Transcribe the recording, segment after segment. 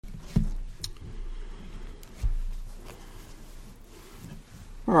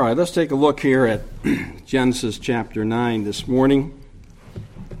All right, let's take a look here at Genesis chapter 9 this morning.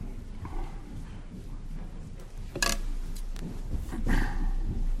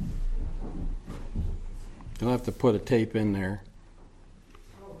 You'll have to put a tape in there.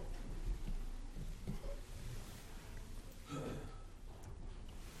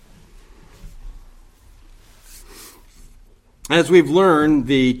 As we've learned,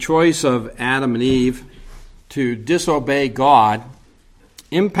 the choice of Adam and Eve to disobey God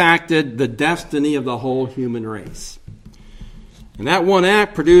impacted the destiny of the whole human race. And that one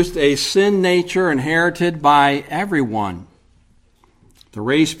act produced a sin nature inherited by everyone. The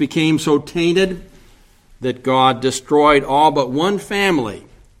race became so tainted that God destroyed all but one family,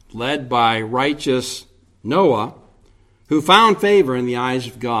 led by righteous Noah, who found favor in the eyes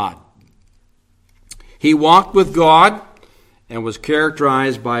of God. He walked with God and was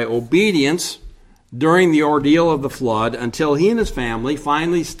characterized by obedience during the ordeal of the flood until he and his family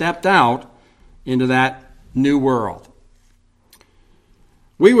finally stepped out into that new world.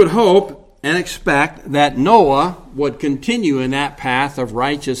 We would hope and expect that Noah would continue in that path of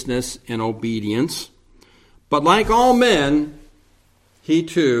righteousness and obedience, but like all men, he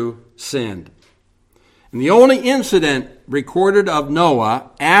too sinned. And the only incident recorded of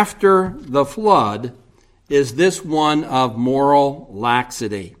Noah after the flood is this one of moral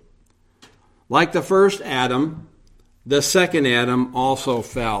laxity. Like the first Adam, the second Adam also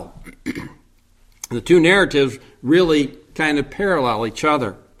fell. The two narratives really kind of parallel each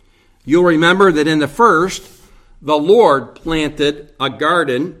other. You'll remember that in the first, the Lord planted a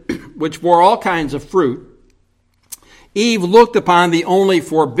garden which bore all kinds of fruit. Eve looked upon the only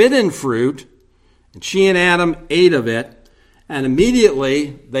forbidden fruit, and she and Adam ate of it, and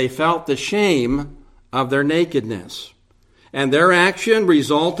immediately they felt the shame of their nakedness. And their action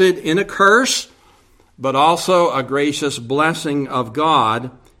resulted in a curse, but also a gracious blessing of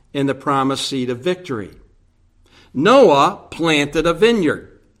God in the promised seed of victory. Noah planted a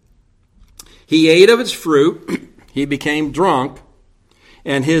vineyard. He ate of its fruit, he became drunk,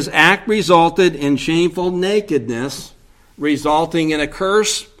 and his act resulted in shameful nakedness, resulting in a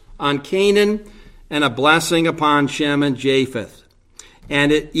curse on Canaan and a blessing upon Shem and Japheth.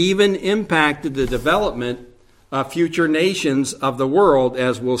 And it even impacted the development of future nations of the world,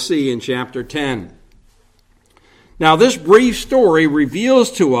 as we'll see in chapter 10. Now, this brief story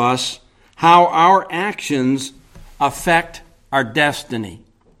reveals to us how our actions affect our destiny.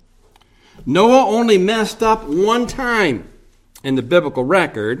 Noah only messed up one time in the biblical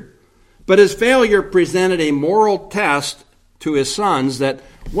record, but his failure presented a moral test to his sons that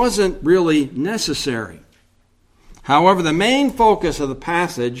wasn't really necessary. However, the main focus of the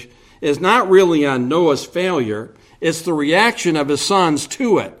passage is not really on Noah's failure, it's the reaction of his sons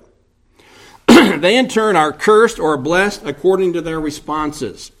to it. They in turn are cursed or blessed according to their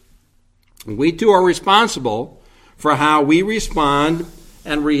responses. We too are responsible for how we respond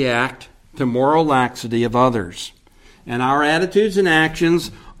and react to moral laxity of others. And our attitudes and actions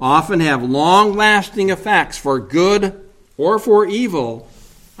often have long-lasting effects for good or for evil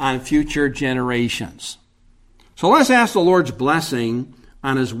on future generations. So let's ask the Lord's blessing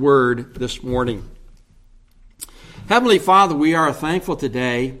on his word this morning. Heavenly Father, we are thankful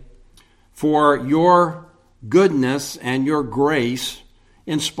today for your goodness and your grace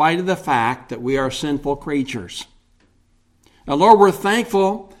in spite of the fact that we are sinful creatures. Now, Lord, we're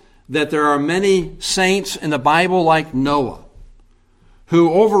thankful that there are many saints in the Bible like Noah,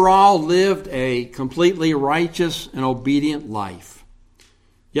 who overall lived a completely righteous and obedient life.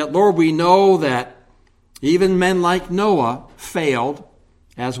 Yet, Lord, we know that even men like Noah failed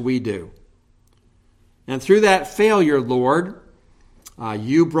as we do. And through that failure, Lord,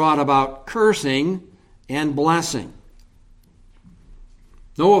 you brought about cursing and blessing.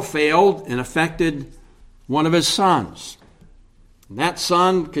 Noah failed and affected one of his sons. And that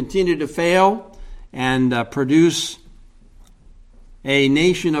son continued to fail and produce a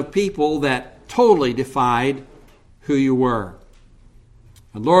nation of people that totally defied who you were.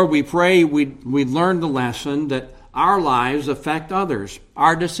 And Lord, we pray we learn the lesson that our lives affect others.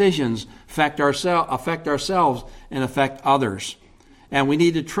 Our decisions affect ourselves and affect others. And we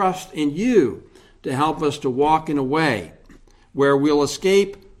need to trust in you to help us to walk in a way where we'll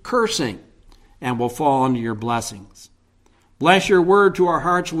escape cursing and will fall under your blessings. Bless your word to our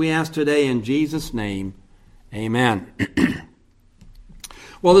hearts, we ask today in Jesus' name. Amen.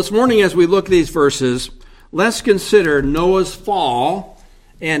 Well, this morning as we look at these verses, let's consider Noah's fall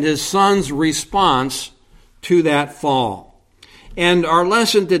and his son's response to that fall. And our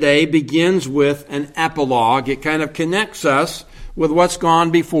lesson today begins with an epilogue. It kind of connects us with what's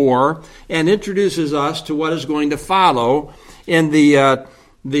gone before and introduces us to what is going to follow in the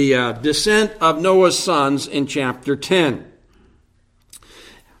the descent of Noah's sons in chapter 10.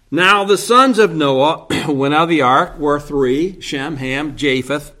 Now the sons of Noah went out of the ark were three: Shem, Ham,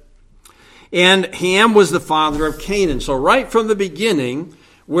 Japheth. And Ham was the father of Canaan. So right from the beginning,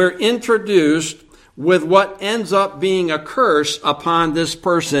 we're introduced with what ends up being a curse upon this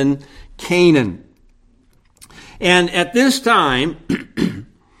person, Canaan. And at this time,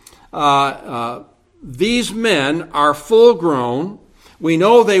 these men are full grown. We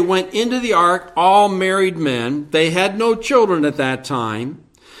know they went into the ark, all married men. They had no children at that time.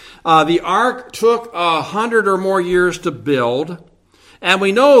 The ark took 100 or more years to build. And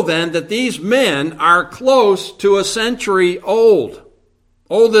we know then that these men are close to a century old,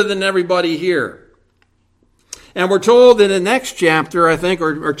 older than everybody here. And we're told in the next chapter, I think,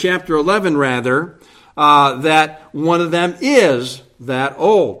 or chapter 11 rather, that one of them is that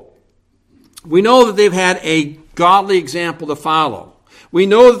old. We know that they've had a godly example to follow. We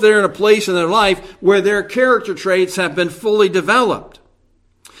know that they're in a place in their life where their character traits have been fully developed.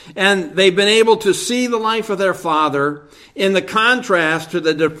 And they've been able to see the life of their father in the contrast to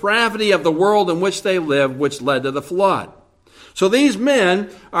the depravity of the world in which they live, which led to the flood. So these men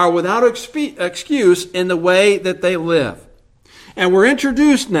are without excuse in the way that they live. And we're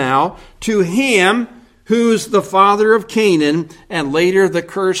introduced now to Ham, who's the father of Canaan, and later the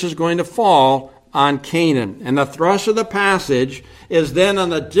curse is going to fall on Canaan. And the thrust of the passage is then on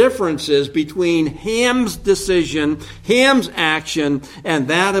the differences between Ham's decision, Ham's action, and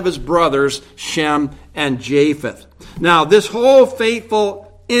that of his brothers, Shem and Japheth. Now, this whole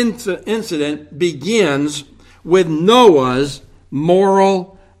fateful incident begins with Noah's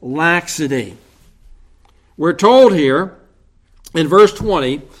moral laxity. We're told here in verse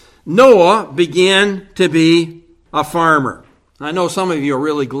 20, Noah began to be a farmer. I know some of you are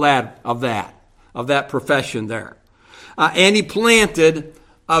really glad of that profession there. And he planted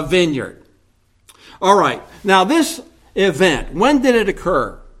a vineyard. All right. Now this event, when did it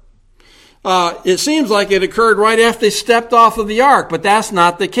occur? It seems like it occurred right after they stepped off of the ark, but that's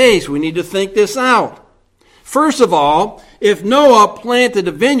not the case. We need to think this out. First of all, if Noah planted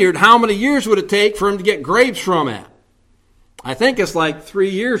a vineyard, how many years would it take for him to get grapes from it? I think it's like 3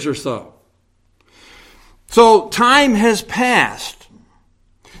 years or so. So time has passed.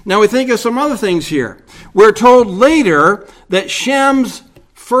 Now we think of some other things here. We're told later that Shem's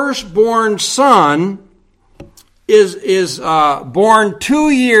firstborn son is born 2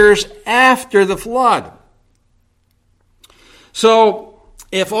 years after the flood. So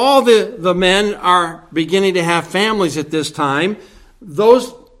if all the men are beginning to have families at this time,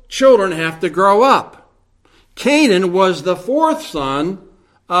 those children have to grow up. Canaan was the fourth son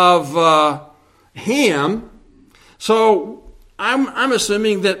of Ham. So I'm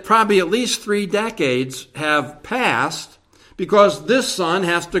assuming that probably at least 3 decades have passed because this son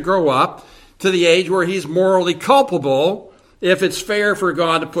has to grow up to the age where he's morally culpable if it's fair for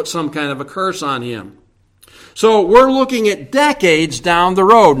God to put some kind of a curse on him. So we're looking at decades down the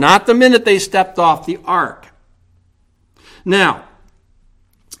road, not the minute they stepped off the ark. Now,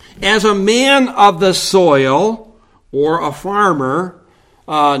 as a man of the soil or a farmer,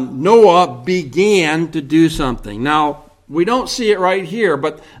 Noah began to do something. Now, we don't see it right here,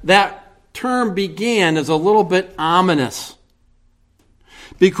 but that term began is a little bit ominous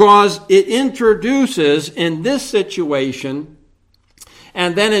because it introduces in this situation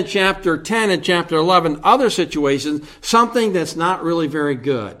and then in chapter 10 and chapter 11 other situations something that's not really very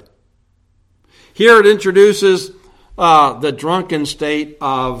good. Here it introduces the drunken state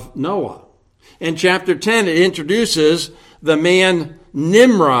of Noah. In chapter 10 it introduces the man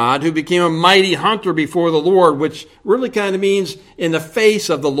Nimrod, who became a mighty hunter before the Lord, which really kind of means in the face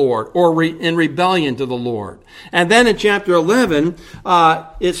of the Lord or in rebellion to the Lord. And then in chapter 11,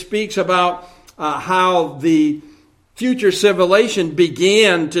 it speaks about how the future civilization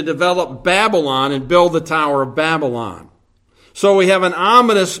began to develop Babylon and build the Tower of Babylon. So we have an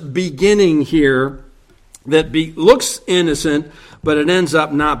ominous beginning here that looks innocent, but it ends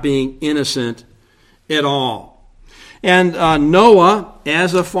up not being innocent at all. And Noah,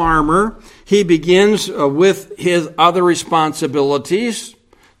 as a farmer, he begins with his other responsibilities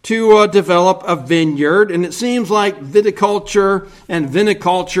to develop a vineyard. And it seems like viticulture and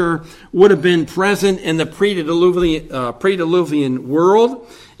viniculture would have been present in the pre-Diluvian world,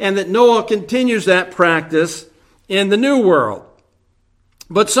 and that Noah continues that practice in the New World.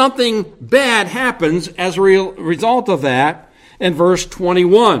 But something bad happens as a result of that in verse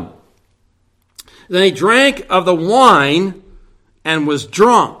 21. Then he drank of the wine and was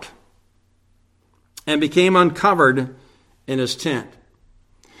drunk and became uncovered in his tent.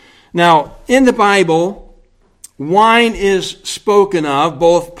 Now, in the Bible, wine is spoken of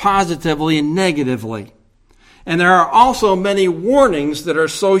both positively and negatively. And there are also many warnings that are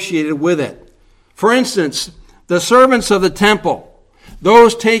associated with it. For instance, the servants of the temple,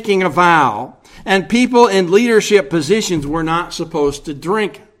 those taking a vow, and people in leadership positions were not supposed to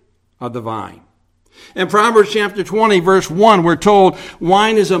drink of the vine. In Proverbs chapter 20, verse 1, we're told,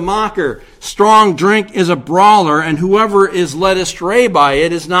 wine is a mocker, strong drink is a brawler, and whoever is led astray by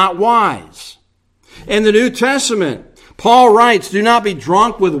it is not wise. In the New Testament, Paul writes, do not be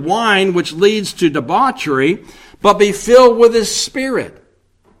drunk with wine, which leads to debauchery, but be filled with his Spirit.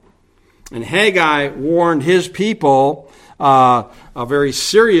 And Haggai warned his people, a very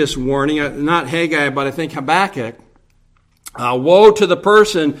serious warning, not Haggai, but I think Habakkuk. Woe to the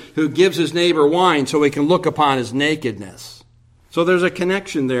person who gives his neighbor wine so he can look upon his nakedness. So there's a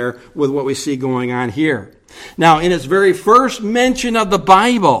connection there with what we see going on here. Now, in its very first mention of the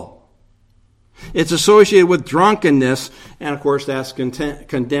Bible, it's associated with drunkenness, and of course that's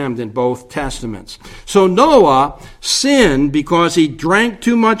condemned in both testaments. So Noah sinned because he drank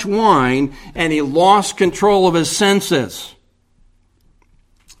too much wine and he lost control of his senses.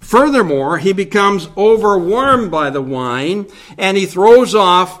 Furthermore, he becomes overwhelmed by the wine, and he throws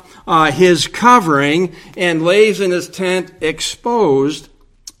off his covering and lays in his tent exposed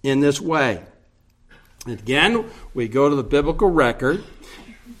in this way. Again, we go to the biblical record.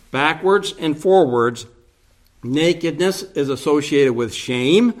 Backwards and forwards, nakedness is associated with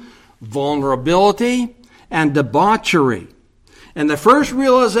shame, vulnerability, and debauchery. And the first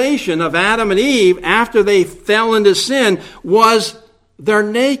realization of Adam and Eve after they fell into sin was their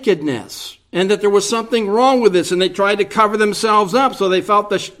nakedness, and that there was something wrong with this, and they tried to cover themselves up, so they felt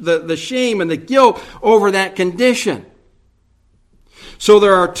the shame and the guilt over that condition. So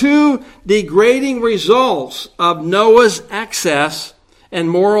there are two degrading results of Noah's excess and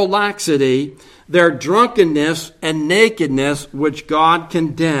moral laxity, their drunkenness and nakedness, which God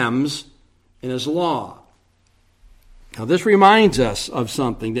condemns in his law. Now this reminds us of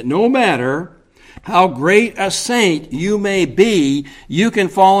something, that no matter how great a saint you may be, you can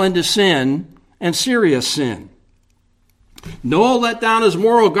fall into sin, and serious sin. Noah let down his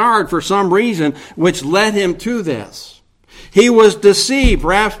moral guard for some reason, which led him to this. He was deceived,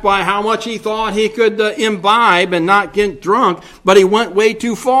 perhaps by how much he thought he could imbibe and not get drunk, but he went way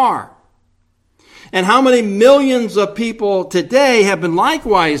too far. And how many millions of people today have been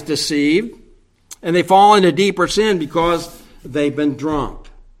likewise deceived, and they fall into deeper sin because they've been drunk.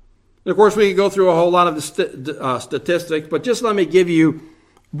 And of course, we could go through a whole lot of the statistics, but just let me give you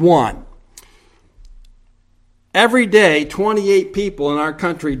one. Every day, 28 people in our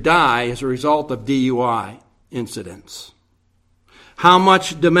country die as a result of DUI incidents. How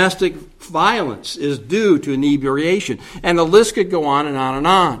much domestic violence is due to inebriation. And the list could go on and on and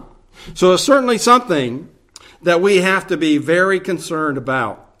on. So it's certainly something that we have to be very concerned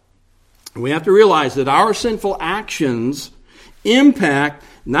about. We have to realize that our sinful actions impact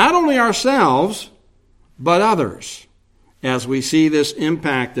not only ourselves, but others, as we see this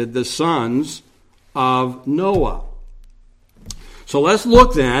impacted the sons of Noah. So let's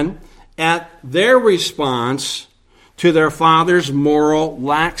look then at their response to their father's moral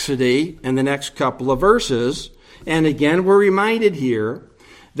laxity in the next couple of verses. And again, we're reminded here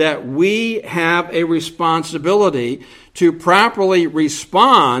that we have a responsibility to properly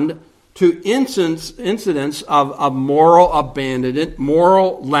respond to incidents of moral abandonment,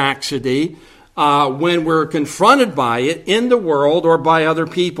 moral laxity, when we're confronted by it in the world or by other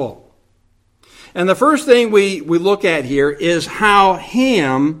people. And the first thing we look at here is how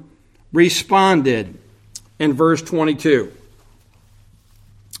Ham responded in verse 22.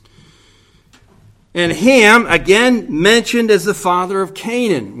 And Ham, again, mentioned as the father of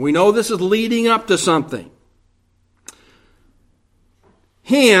Canaan. We know this is leading up to something.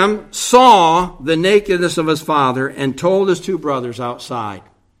 Ham saw the nakedness of his father and told his two brothers outside.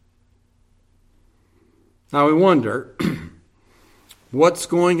 Now we wonder, what's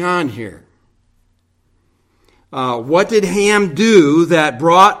going on here? What did Ham do that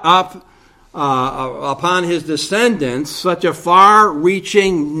brought up upon his descendants such a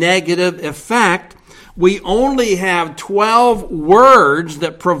far-reaching negative effect? We only have 12 words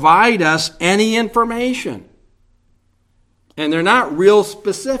that provide us any information. And they're not real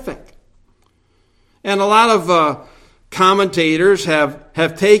specific. And a lot of commentators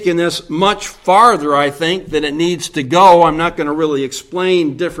have taken this much farther, I think, than it needs to go. I'm not going to really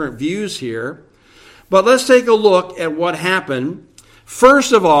explain different views here. But let's take a look at what happened.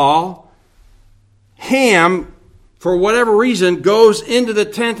 First of all, Ham, for whatever reason, goes into the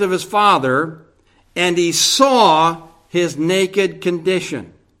tent of his father, and he saw his naked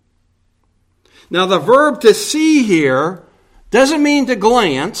condition. Now, the verb to see here doesn't mean to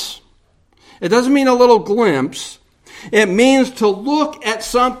glance. It doesn't mean a little glimpse. It means to look at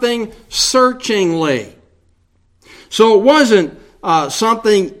something searchingly. So it wasn't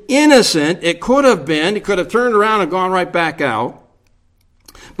something innocent. It could have been. It could have turned around and gone right back out.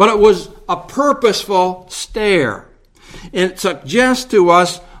 But it was a purposeful stare. It suggests to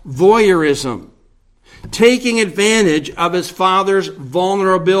us voyeurism, taking advantage of his father's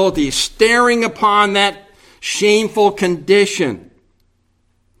vulnerability, staring upon that shameful condition.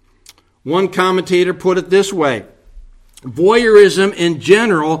 One commentator put it this way: voyeurism in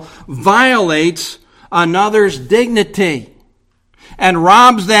general violates another's dignity and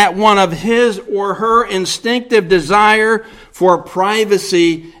robs that one of his or her instinctive desire for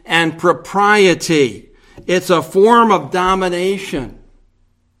privacy and propriety. It's a form of domination.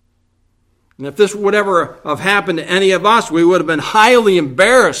 And if this would ever have happened to any of us, we would have been highly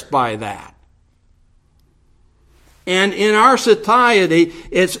embarrassed by that. And in our society,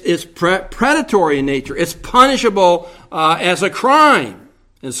 it's predatory in nature. It's punishable as a crime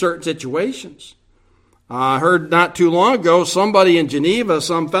in certain situations. I heard not too long ago somebody in Geneva,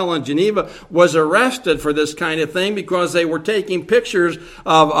 some fellow in Geneva, was arrested for this kind of thing because they were taking pictures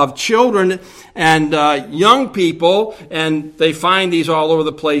of children and young people, and they find these all over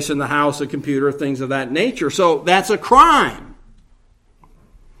the place in the house, a computer, things of that nature. So that's a crime.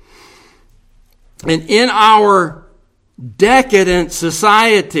 And in our decadent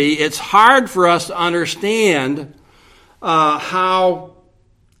society, it's hard for us to understand how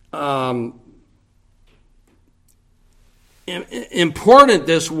important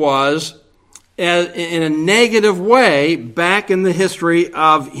this was in a negative way back in the history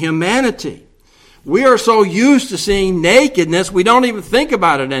of humanity. We are so used to seeing nakedness, we don't even think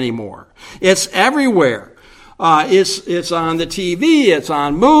about it anymore. It's everywhere. It's on the TV, it's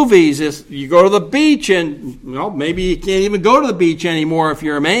on movies, you go to the beach and maybe you can't even go to the beach anymore if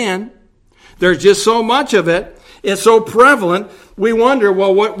you're a man. There's just so much of it. It's so prevalent, we wonder,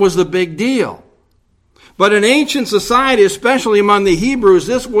 well, what was the big deal? But in ancient society, especially among the Hebrews,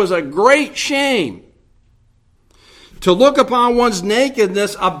 this was a great shame. To look upon one's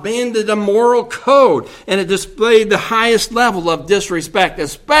nakedness abandoned a moral code, and it displayed the highest level of disrespect,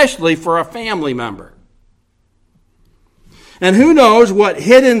 especially for a family member. And who knows what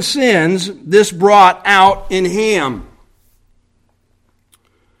hidden sins this brought out in Ham.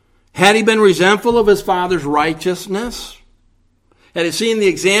 Had he been resentful of his father's righteousness? Had he seen the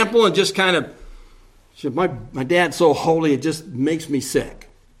example and just kind of, my dad's so holy, it just makes me sick?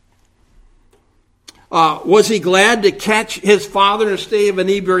 Was he glad to catch his father in a state of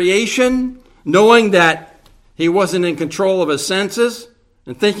inebriation, knowing that he wasn't in control of his senses,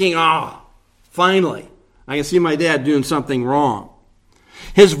 and thinking, finally, I can see my dad doing something wrong?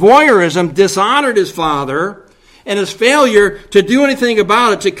 His voyeurism dishonored his father, and his failure to do anything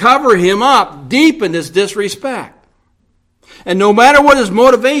about it, to cover him up, deepened his disrespect. And no matter what his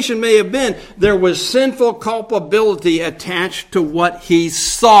motivation may have been, there was sinful culpability attached to what he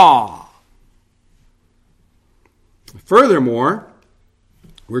saw. Furthermore,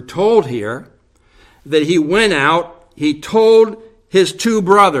 we're told here that he went out, he told his two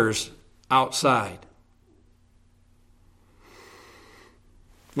brothers outside.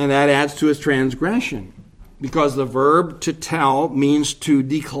 And that adds to his transgression, because the verb to tell means to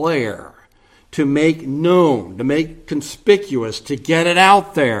declare, to make known, to make conspicuous, to get it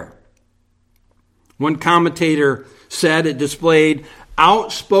out there. One commentator said it displayed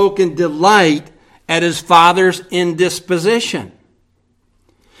outspoken delight at his father's indisposition.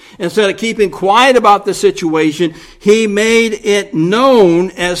 Instead of keeping quiet about the situation, he made it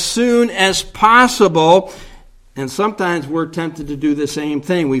known as soon as possible. And sometimes we're tempted to do the same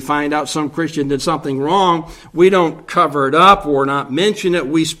thing. We find out some Christian did something wrong. We don't cover it up or not mention it.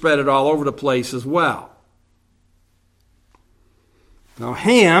 We spread it all over the place as well. Now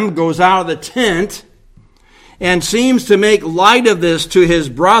Ham goes out of the tent and seems to make light of this to his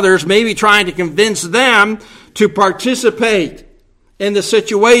brothers, maybe trying to convince them to participate in the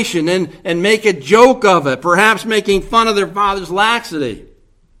situation and make a joke of it, perhaps making fun of their father's laxity.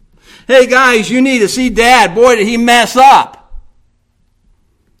 Hey guys, you need to see Dad. Boy, did he mess up.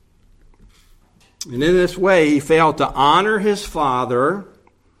 And in this way, he failed to honor his father,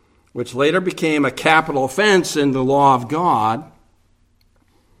 which later became a capital offense in the law of God.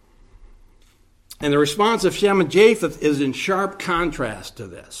 And the response of Shem and Japheth is in sharp contrast to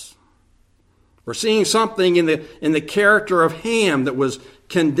this. We're seeing something in the character of Ham that was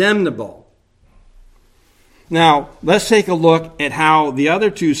condemnable. Now, let's take a look at how the other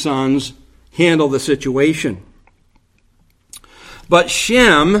two sons handle the situation. But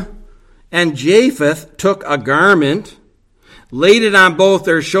Shem And Japheth took a garment, laid it on both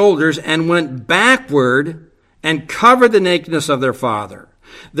their shoulders, and went backward and covered the nakedness of their father.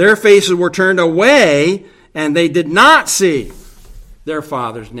 Their faces were turned away, and they did not see their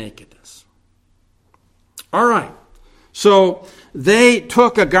father's nakedness. All right. So they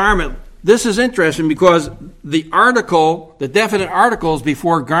took a garment. This is interesting because the definite article is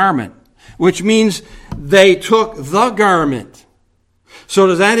before garment, which means they took the garment. So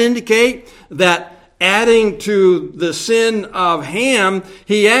does that indicate that adding to the sin of Ham,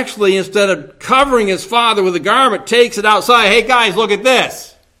 he actually, instead of covering his father with a garment, takes it outside. Hey guys, look at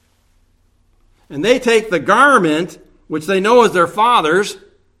this. And they take the garment, which they know is their father's,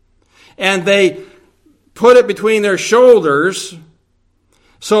 and they put it between their shoulders.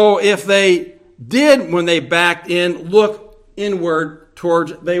 So if they did, when they backed in, look inward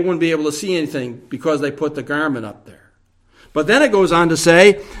towards, they wouldn't be able to see anything because they put the garment up there. But then it goes on to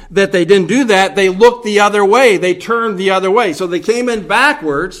say that they didn't do that. They looked the other way. They turned the other way. So they came in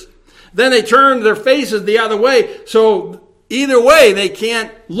backwards. Then they turned their faces the other way. So either way, they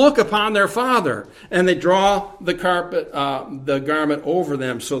can't look upon their father. And they draw the garment over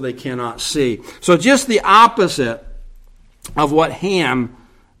them so they cannot see. So just the opposite of what Ham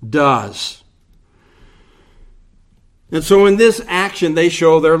does. And so in this action, they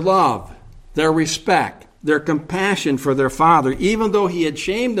show their love, their respect, their compassion for their father, even though he had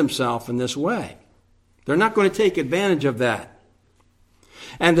shamed himself in this way. They're not going to take advantage of that.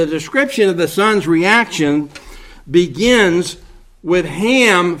 And the description of the son's reaction begins with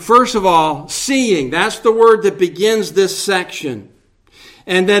Ham, first of all, seeing. That's the word that begins this section.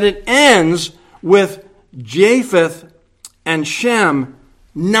 And then it ends with Japheth and Shem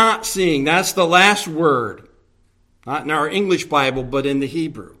not seeing. That's the last word. Not in our English Bible, but in the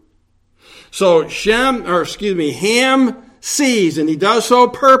Hebrew. So Ham sees, and he does so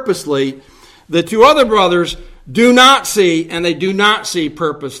purposely. The two other brothers do not see, and they do not see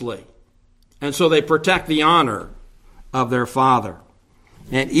purposely. And so they protect the honor of their father.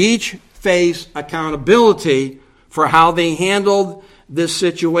 And each face accountability for how they handled this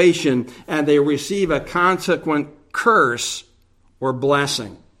situation, and they receive a consequent curse or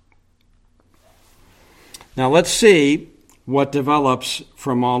blessing. Now let's see what develops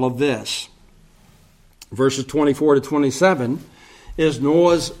from all of this. Verses 24 to 27 is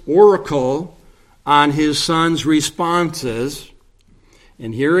Noah's oracle on his son's responses.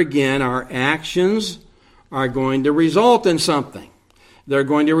 And here again, our actions are going to result in something. They're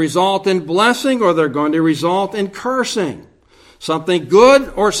going to result in blessing, or they're going to result in cursing. Something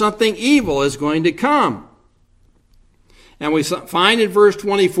good or something evil is going to come. And we find in verse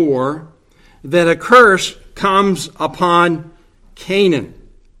 24 that a curse comes upon Canaan.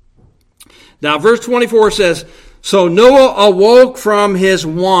 Now, verse 24 says, So Noah awoke from his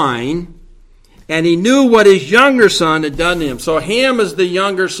wine, and he knew what his younger son had done to him. So Ham is the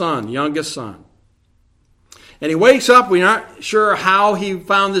youngest son. And he wakes up. We're not sure how he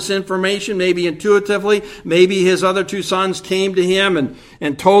found this information, maybe intuitively. Maybe his other two sons came to him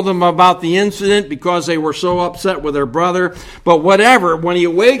and told him about the incident because they were so upset with their brother. But whatever, when he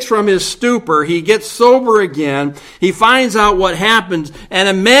awakes from his stupor, he gets sober again. He finds out what happens. And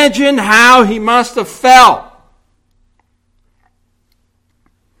imagine how he must have felt.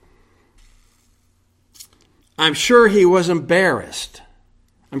 I'm sure he was embarrassed.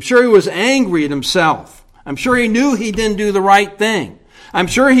 I'm sure he was angry at himself. I'm sure he knew he didn't do the right thing. I'm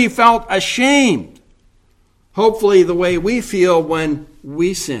sure he felt ashamed. Hopefully the way we feel when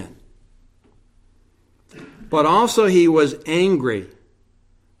we sin. But also he was angry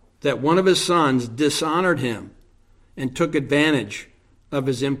that one of his sons dishonored him and took advantage of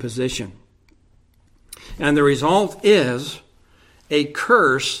his imposition. And the result is a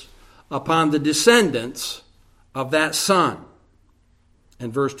curse upon the descendants of that son.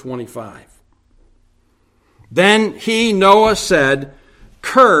 In verse 25. Then he, Noah, said,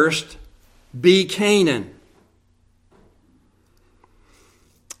 Cursed be Canaan.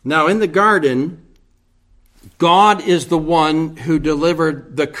 Now in the garden, God is the one who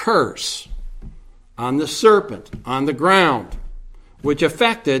delivered the curse on the serpent, on the ground, which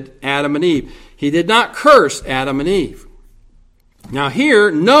affected Adam and Eve. He did not curse Adam and Eve. Now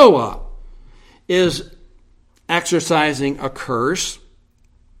here, Noah is exercising a curse.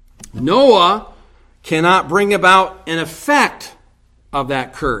 Noah cannot bring about an effect of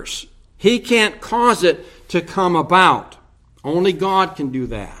that curse. He can't cause it to come about. Only God can do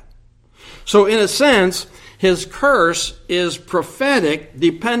that. So in a sense, his curse is prophetic,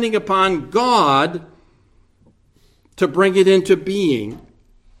 depending upon God to bring it into being.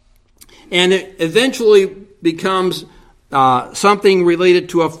 And it eventually becomes something related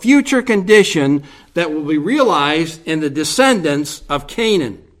to a future condition that will be realized in the descendants of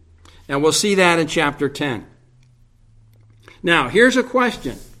Canaan. And we'll see that in chapter 10. Now, here's a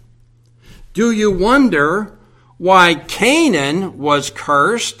question. Do you wonder why Canaan was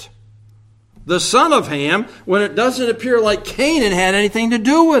cursed, the son of Ham, when it doesn't appear like Canaan had anything to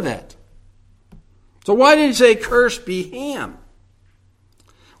do with it? So why did he say, "Cursed be Ham"?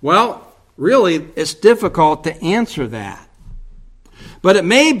 Well, really, it's difficult to answer that. But it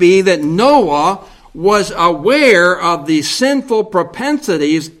may be that Noah was aware of the sinful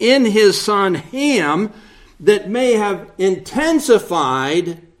propensities in his son Ham that may have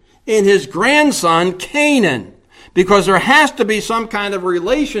intensified in his grandson Canaan, because there has to be some kind of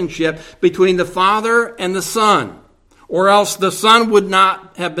relationship between the father and the son, or else the son would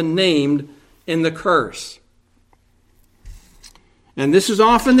not have been named in the curse. And this is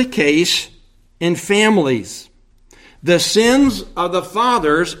often the case in families. The sins of the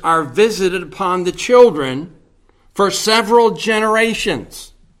fathers are visited upon the children for several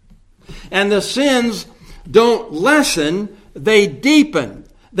generations. And the sins don't lessen, they deepen.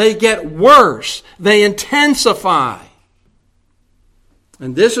 They get worse. They intensify.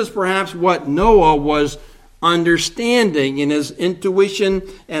 And this is perhaps what Noah was understanding in his intuition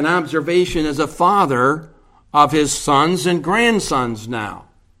and observation as a father of his sons and grandsons now.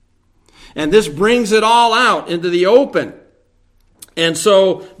 And this brings it all out into the open. And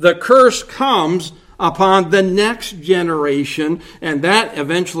so the curse comes upon the next generation, and that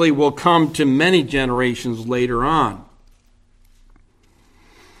eventually will come to many generations later on.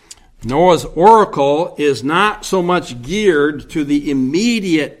 Noah's oracle is not so much geared to the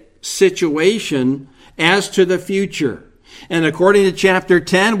immediate situation as to the future. And according to chapter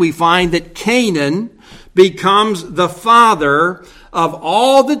 10, we find that Canaan becomes the father of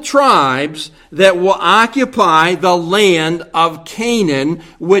all the tribes that will occupy the land of Canaan,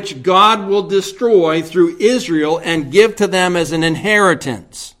 which God will destroy through Israel and give to them as an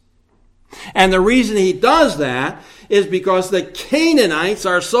inheritance. And the reason he does that is because the Canaanites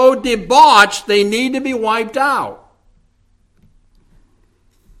are so debauched they need to be wiped out.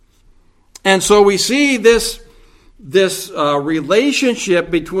 And so we see this relationship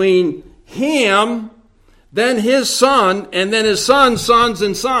between Ham, then his son, and then his sons, sons,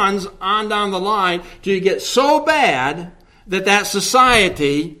 and sons, on down the line, till you get so bad that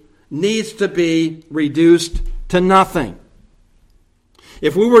society needs to be reduced to nothing.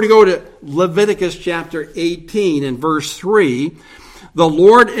 If we were to go to Leviticus chapter 18 and verse 3, the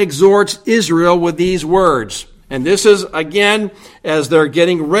Lord exhorts Israel with these words. And this is, again, as they're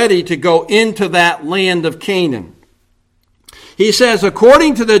getting ready to go into that land of Canaan. He says,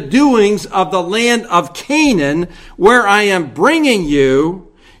 according to the doings of the land of Canaan, where I am bringing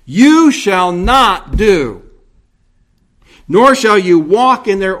you, you shall not do, nor shall you walk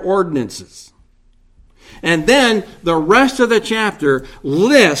in their ordinances. And then the rest of the chapter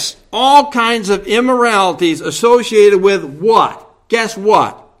lists all kinds of immoralities associated with what? Guess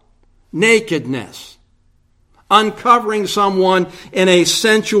what? Nakedness. Uncovering someone in a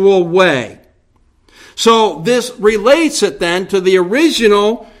sensual way. So this relates it then to the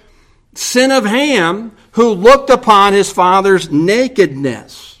original sin of Ham, who looked upon his father's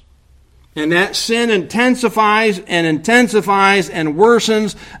nakedness. And that sin intensifies and intensifies and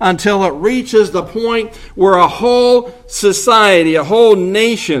worsens until it reaches the point where a whole society, a whole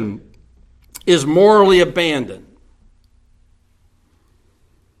nation is morally abandoned.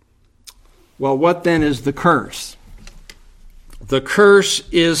 Well, what then is the curse? The curse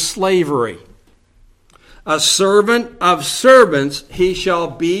is slavery. A servant of servants he shall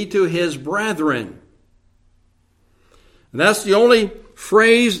be to his brethren. And that's the only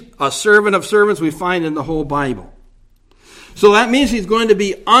phrase, a servant of servants, we find in the whole Bible. So that means he's going to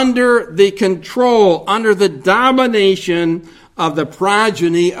be under the control, under the domination of the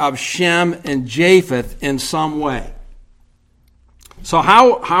progeny of Shem and Japheth in some way. So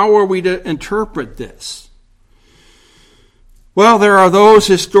how are we to interpret this? Well, there are those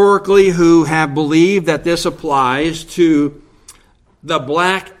historically who have believed that this applies to the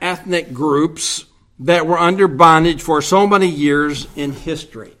black ethnic groups that were under bondage for so many years in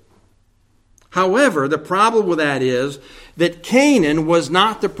history. However, the problem with that is that Canaan was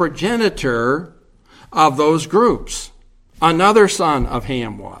not the progenitor of those groups. Another son of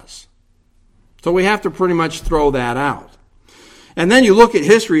Ham was. So we have to pretty much throw that out. And then you look at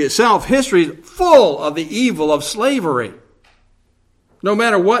history itself. History is full of the evil of slavery. No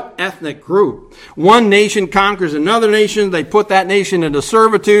matter what ethnic group. One nation conquers another nation. They put that nation into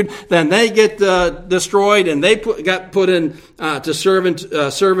servitude. Then they get destroyed and they got put in to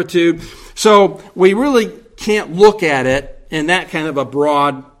servitude. So we really can't look at it in that kind of a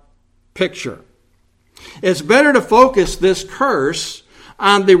broad picture. It's better to focus this curse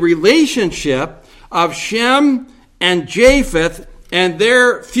on the relationship of Shem and Japheth and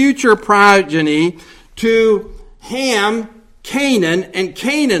their future progeny to Ham, Canaan, and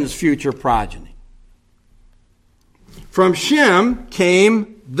Canaan's future progeny. From Shem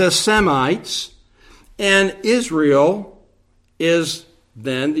came the Semites, and Israel is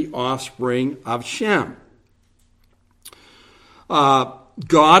then the offspring of Shem.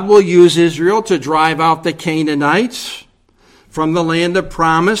 God will use Israel to drive out the Canaanites from the land of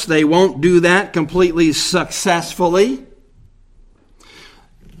promise. They won't do that completely successfully.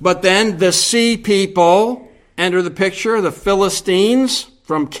 But then the sea people enter the picture, the Philistines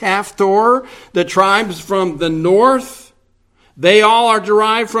from Caphtor, the tribes from the north. They all are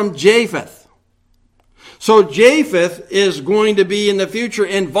derived from Japheth. So Japheth is going to be in the future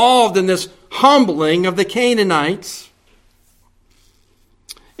involved in this humbling of the Canaanites.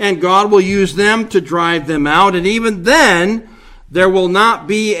 And God will use them to drive them out. And even then, there will not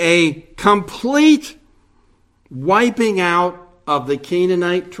be a complete wiping out of the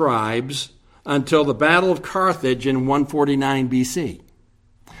Canaanite tribes until the Battle of Carthage in 149 BC.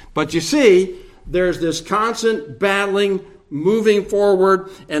 But you see, there's this constant battling, moving forward,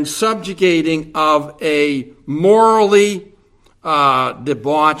 and subjugating of a morally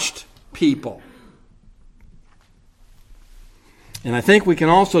debauched people. And I think we can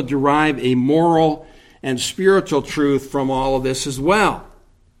also derive a moral and spiritual truth from all of this as well.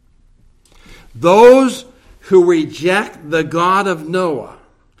 Those who reject the God of Noah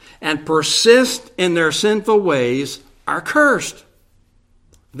and persist in their sinful ways are cursed.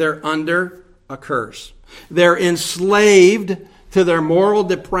 They're under a curse. They're enslaved to their moral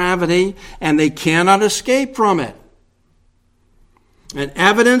depravity, and they cannot escape from it. And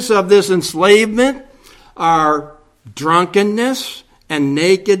evidence of this enslavement are drunkenness and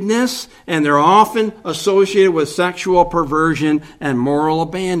nakedness, and they're often associated with sexual perversion and moral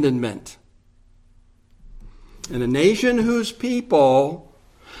abandonment. And a nation whose people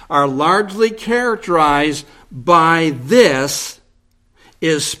are largely characterized by this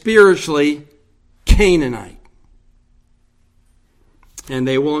is spiritually Canaanite. And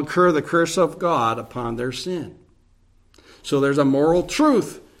they will incur the curse of God upon their sin. So there's a moral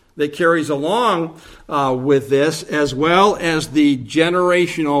truth that carries along with this, as well as the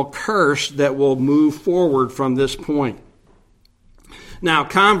generational curse that will move forward from this point. Now,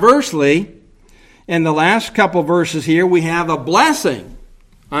 conversely, in the last couple verses here, we have a blessing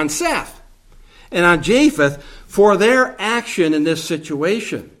on Seth and on Japheth for their action in this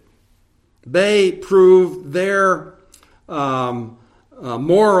situation. They prove their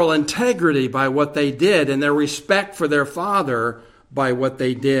moral integrity by what they did, and their respect for their father by what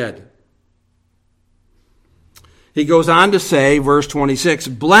they did. He goes on to say, verse 26,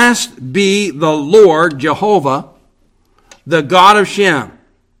 "Blessed be the Lord Jehovah, the God of Shem,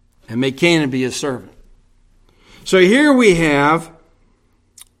 and may Canaan be his servant." So here we have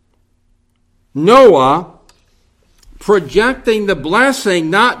Noah projecting the blessing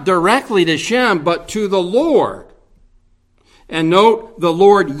not directly to Shem, but to the Lord. And note the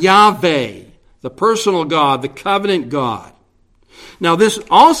Lord Yahweh, the personal God, the covenant God. Now this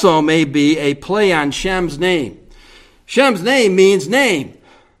also may be a play on Shem's name. Shem's name means name,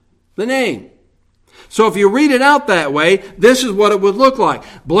 the name. So if you read it out that way, this is what it would look like.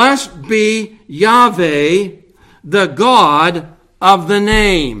 Blessed be Yahweh, the God of the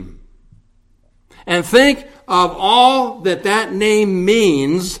name. And think of all that that name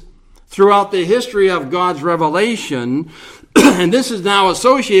means throughout the history of God's revelation. And this is now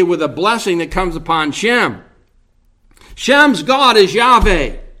associated with a blessing that comes upon Shem. Shem's God is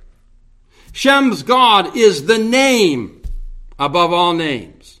Yahweh. Shem's God is the name above all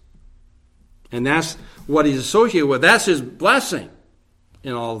names. And that's what he's associated with. That's his blessing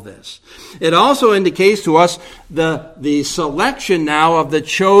in all of this. It also indicates to us the selection now of the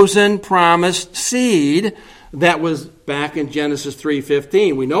chosen promised seed that was back in Genesis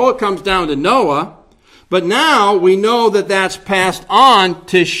 3:15. We know it comes down to Noah, but now we know that that's passed on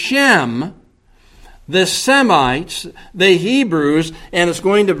to Shem, the Semites, the Hebrews, and it's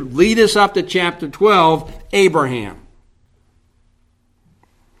going to lead us up to chapter 12, Abraham.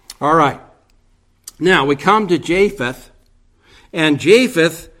 All right. Now we come to Japheth, and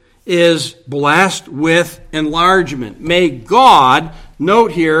Japheth is blessed with enlargement. May God,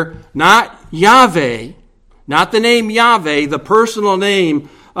 note here, not Yahweh, not the name Yahweh, the personal name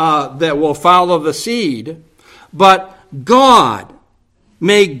that will follow the seed, but God.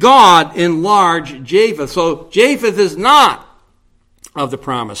 May God enlarge Japheth. So Japheth is not of the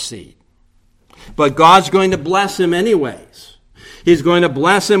promised seed. But God's going to bless him anyways. He's going to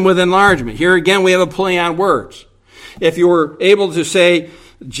bless him with enlargement. Here again, we have a play on words. If you were able to say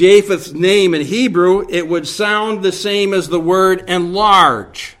Japheth's name in Hebrew, it would sound the same as the word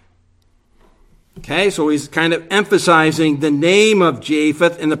enlarge. Okay, so he's kind of emphasizing the name of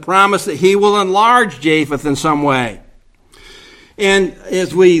Japheth and the promise that he will enlarge Japheth in some way. And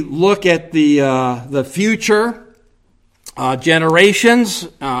as we look at the future generations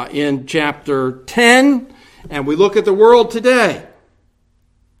in chapter 10, and we look at the world today,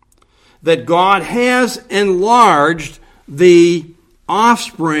 that God has enlarged the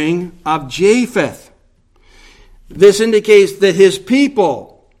offspring of Japheth. This indicates that his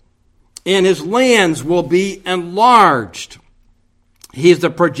people and his lands will be enlarged. He is the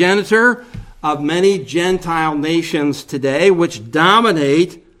progenitor of many Gentile nations today, which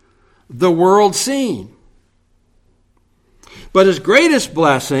dominate the world scene. But his greatest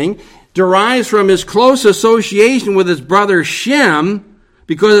blessing derives from his close association with his brother Shem,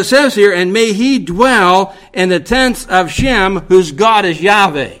 because it says here, and may he dwell in the tents of Shem, whose God is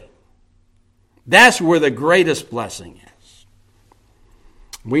Yahweh. That's where the greatest blessing is.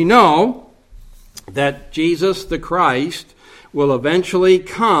 We know that Jesus the Christ will eventually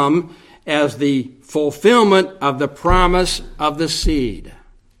come as the fulfillment of the promise of the seed.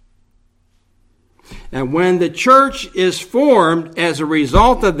 And when the church is formed as a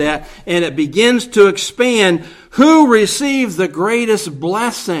result of that, and it begins to expand, who receives the greatest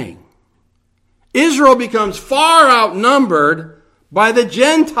blessing? Israel becomes far outnumbered by the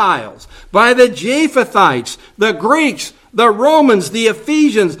Gentiles, by the Japhethites, the Greeks, the Romans, the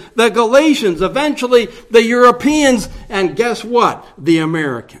Ephesians, the Galatians, eventually the Europeans, and guess what? The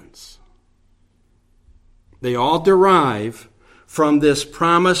Americans. They all derive from this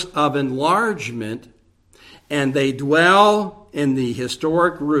promise of enlargement, and they dwell in the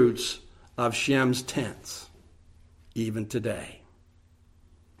historic roots of Shem's tents, even today.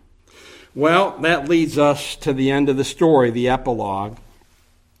 Well, that leads us to the end of the story, the epilogue.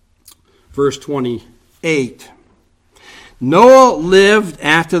 Verse 28. Noah lived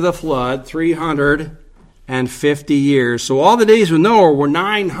after the flood 350 years. So all the days of Noah were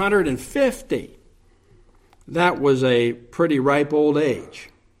 950. That was a pretty ripe old age.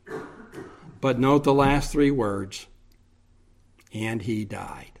 But note the last three words, and he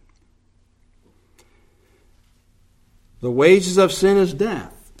died. The wages of sin is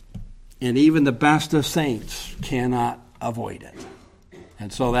death, and even the best of saints cannot avoid it.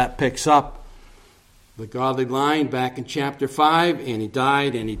 And so that picks up the godly line back in chapter 5, and he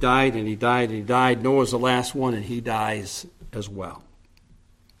died, and he died, and he died, and he died. Noah's the last one, and he dies as well.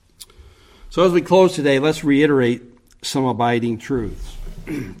 So as we close today, let's reiterate some abiding truths.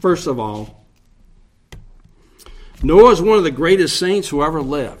 First of all, Noah is one of the greatest saints who ever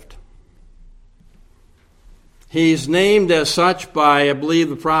lived. He's named as such by, I believe,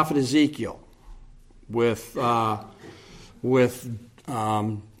 the prophet Ezekiel, with I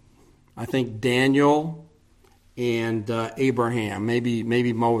think Daniel and Abraham,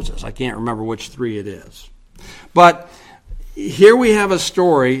 maybe Moses. I can't remember which three it is. But here we have a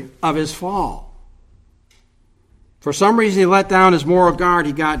story of his fall. For some reason, he let down his moral guard.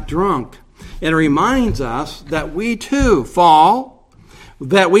 He got drunk. And it reminds us that we too fall,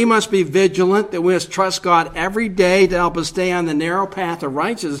 that we must be vigilant, that we must trust God every day to help us stay on the narrow path of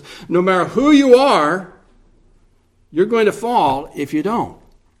righteousness. No matter who you are, you're going to fall if you don't.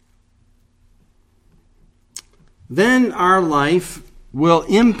 Then our life will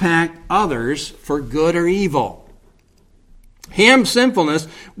impact others for good or evil. Ham's sinfulness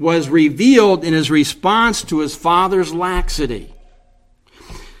was revealed in his response to his father's laxity.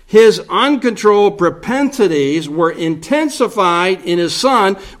 His uncontrolled propensities were intensified in his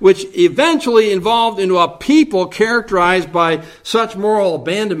son, which eventually evolved into a people characterized by such moral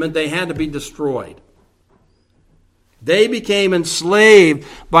abandonment they had to be destroyed. They became enslaved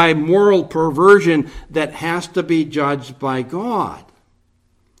by moral perversion that has to be judged by God.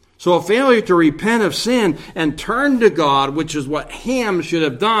 So a failure to repent of sin and turn to God, which is what Ham should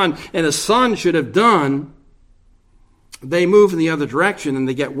have done and his son should have done, they move in the other direction and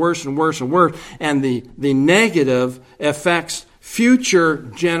they get worse and worse and worse. And the negative affects future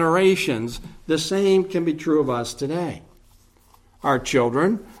generations. The same can be true of us today. Our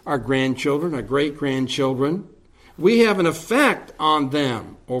children, our grandchildren, our great-grandchildren, we have an effect on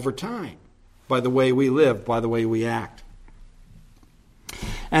them over time by the way we live, by the way we act.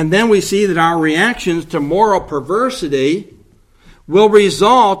 And then we see that our reactions to moral perversity will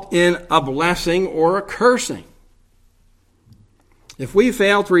result in a blessing or a cursing. If we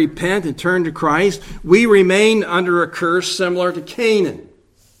fail to repent and turn to Christ, we remain under a curse similar to Canaan.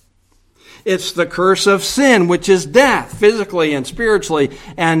 It's the curse of sin, which is death, physically and spiritually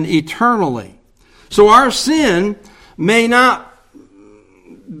and eternally. So our sin may not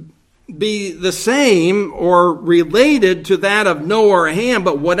be the same or related to that of Noah or Ham,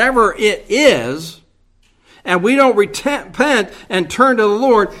 but whatever it is, and we don't repent and turn to the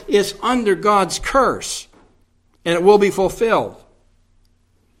Lord, it's under God's curse, and it will be fulfilled.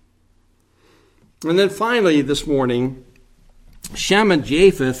 And then finally this morning, Shem and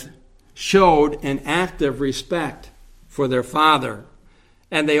Japheth showed an active respect for their father,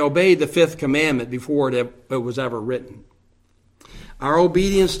 and they obeyed the fifth commandment before it was ever written. Our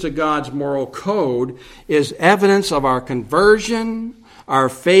obedience to God's moral code is evidence of our conversion, our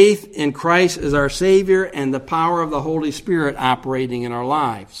faith in Christ as our Savior, and the power of the Holy Spirit operating in our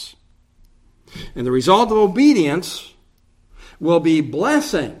lives. And the result of obedience will be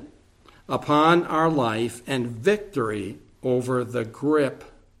blessing upon our life and victory over the grip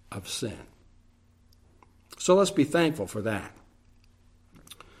of sin. So let's be thankful for that.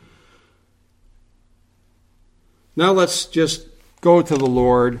 Now let's just go to the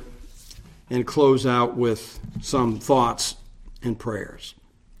Lord and close out with some thoughts and prayers.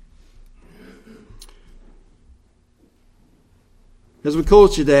 As we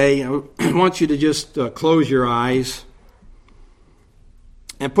close today, I want you to just close your eyes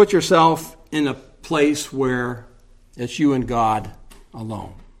and put yourself in a place where it's you and God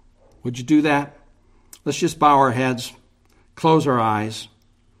alone. Would you do that? Let's just bow our heads, close our eyes.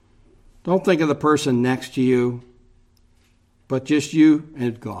 Don't think of the person next to you, but just you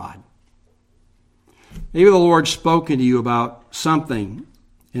and God. Maybe the Lord's spoken to you about something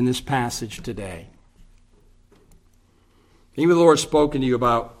in this passage today. Maybe the Lord's spoken to you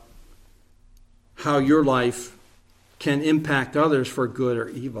about how your life can impact others for good or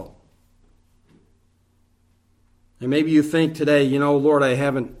evil. And maybe you think today, Lord, I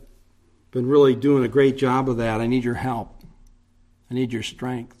haven't been really doing a great job of that. I need your help. I need your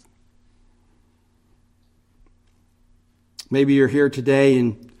strength. Maybe you're here today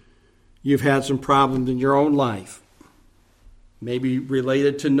and you've had some problems in your own life. Maybe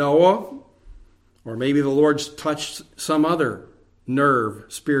related to Noah, or maybe the Lord's touched some other nerve,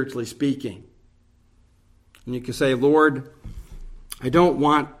 spiritually speaking. And you can say, Lord, I don't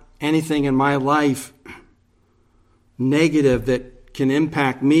want anything in my life negative that can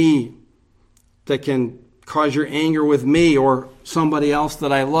impact me, that can cause your anger with me or somebody else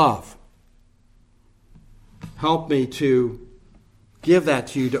that I love. Help me to give that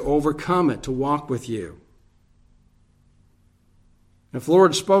to you, to overcome it, to walk with you. If the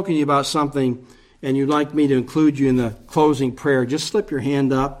Lord has spoken to you about something and you'd like me to include you in the closing prayer, just slip your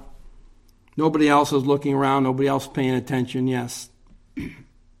hand up. Nobody else is looking around. Nobody else paying attention. Yes.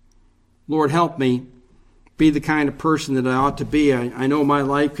 Lord, help me be the kind of person that I ought to be. I know my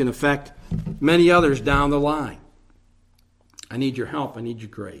life can affect many others down the line. I need your help. I need your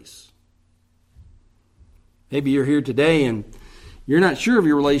grace. Maybe you're here today and you're not sure of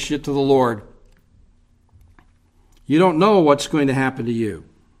your relationship to the Lord. You don't know what's going to happen to you.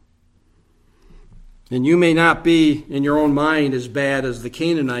 And you may not be, in your own mind, as bad as the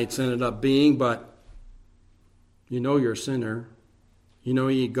Canaanites ended up being, but you know you're a sinner. You know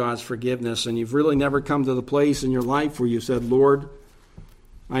you need God's forgiveness, and you've really never come to the place in your life where you said, Lord,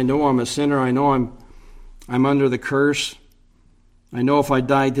 I know I'm a sinner. I know I'm under the curse. I know if I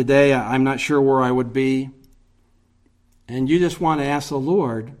died today, I'm not sure where I would be. And you just want to ask the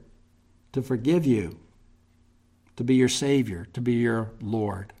Lord to forgive you, to be your Savior, to be your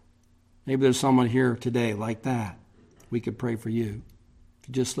Lord. Maybe there's someone here today like that. We could pray for you. If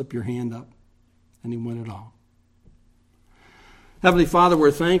you just slip your hand up, anyone at all. Heavenly Father,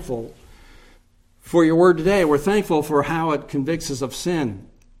 we're thankful for your word today. We're thankful for how it convicts us of sin.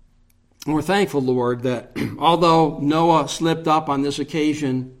 And we're thankful, Lord, that although Noah slipped up on this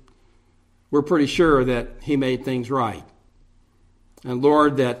occasion, we're pretty sure that he made things right. And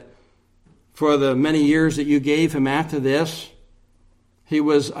Lord, that for the many years that you gave him after this, he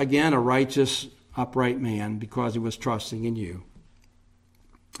was again a righteous, upright man because he was trusting in you.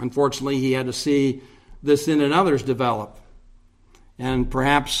 Unfortunately, he had to see the sin in others develop, and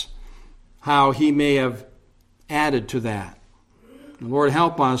perhaps how he may have added to that. And Lord,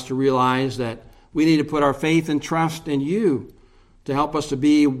 help us to realize that we need to put our faith and trust in you to help us to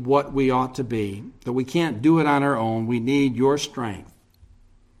be what we ought to be, that we can't do it on our own. We need your strength.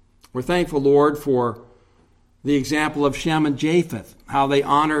 We're thankful, Lord, for the example of Shem and Japheth, how they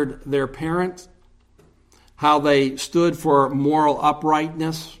honored their parents, how they stood for moral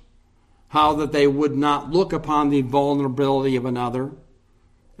uprightness, how that they would not look upon the vulnerability of another.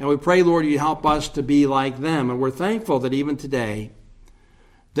 And we pray, Lord, you help us to be like them. And we're thankful that even today,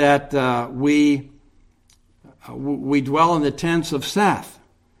 that we dwell in the tents of Seth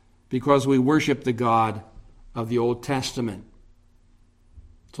because we worship the God of the Old Testament.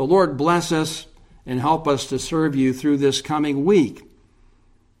 So Lord, bless us and help us to serve you through this coming week,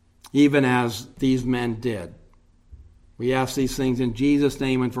 even as these men did. We ask these things in Jesus'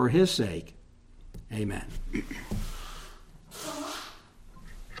 name and for his sake. Amen.